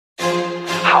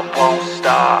I won't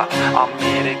stop, I'm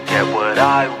here to get what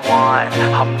I want.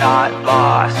 I'm not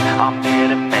lost, I'm here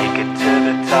to make it to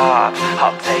the top.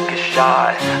 I'll take a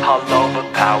shot, I'll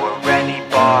overpower any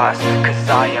boss. Cause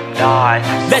I am not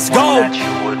Let's someone go. that you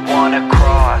would wanna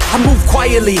cross. I move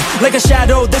quietly, like a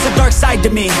shadow, there's a dark side to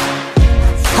me.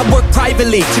 I work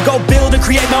privately to go build and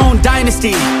create my own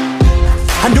dynasty.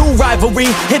 A new rivalry,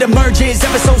 it emerges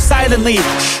ever so silently.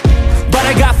 But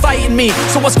I got fight in me,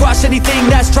 so I'll squash anything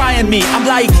that's trying me. I'm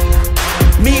like,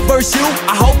 me versus you,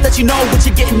 I hope that you know what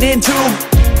you're getting into.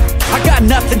 I got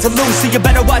nothing to lose, so you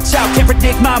better watch out, can't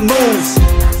predict my moves.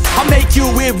 I'll make you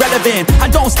irrelevant,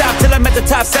 I don't stop till I'm at the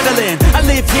top settling. I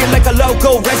live here like a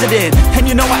local resident, and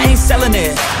you know I ain't selling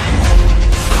it.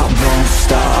 I won't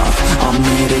stop, I'm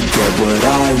here to get what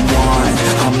I want.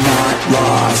 I'm not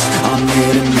lost, I'm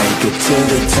here to make it to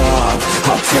the top.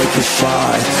 I'll take a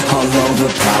shot, I'll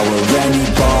overpower any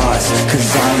boss. Cause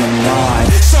I am not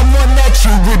someone that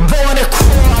you would wanna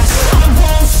cross. I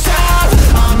won't stop,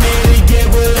 I'm here to get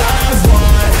what I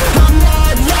want. I'm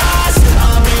not lost,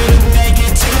 I'm here to make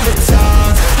it to the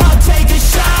top. I'll take a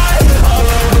shot, I'll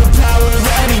overpower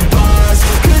any boss.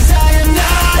 Cause I am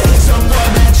not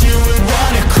someone that you would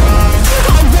wanna cross.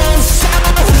 I won't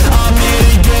stop, I'm here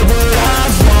to get what I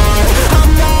want.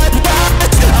 I'm not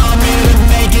lost, I'm here to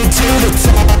make it to the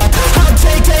top. I'll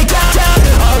take a shot,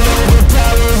 I'll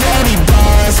overpower any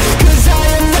boss. Cause I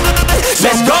am not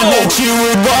someone that you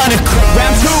would wanna cross.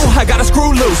 Round two, I gotta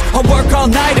screw loose. I'll work all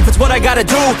night if it's what I gotta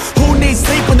do. Who needs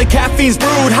sleep when the caffeine's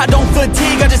brewed? I don't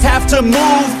fatigue, I just have to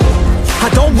move. I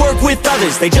don't work with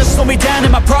others, they just slow me down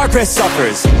and my progress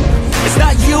suffers. It's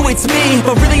not you, it's me,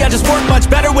 but really I just work much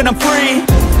better when I'm free.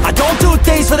 I don't do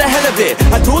things for the hell of it,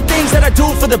 I do things that I do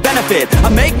for the benefit. I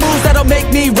make moves that'll make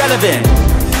me relevant.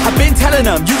 I've been telling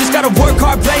them, you just gotta work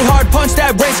hard, play hard, punch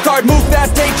that race card, move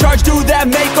fast, take charge, do that,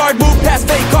 make hard, move past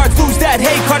fake cards, lose that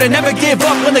hate card, and never give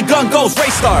up when the gun goes,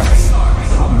 race start.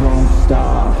 I won't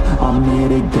stop, I'm here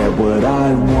to get what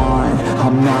I want.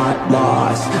 I'm not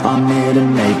lost, I'm here to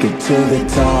make it to the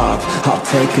top. I'll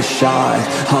take a shot,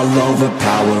 I'll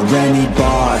overpower any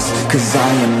boss. Cause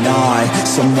I am not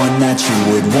someone that you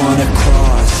would wanna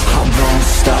cross. I won't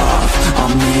stop,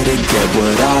 I'm here to get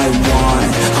what I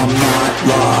want. I'm not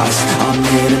lost, I'm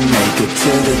here to make it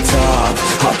to the top.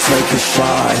 I'll take a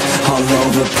shot, I'll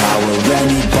overpower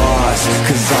any boss.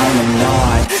 Cause I am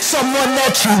not someone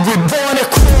that you would wanna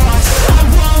cross. I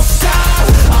won't stop.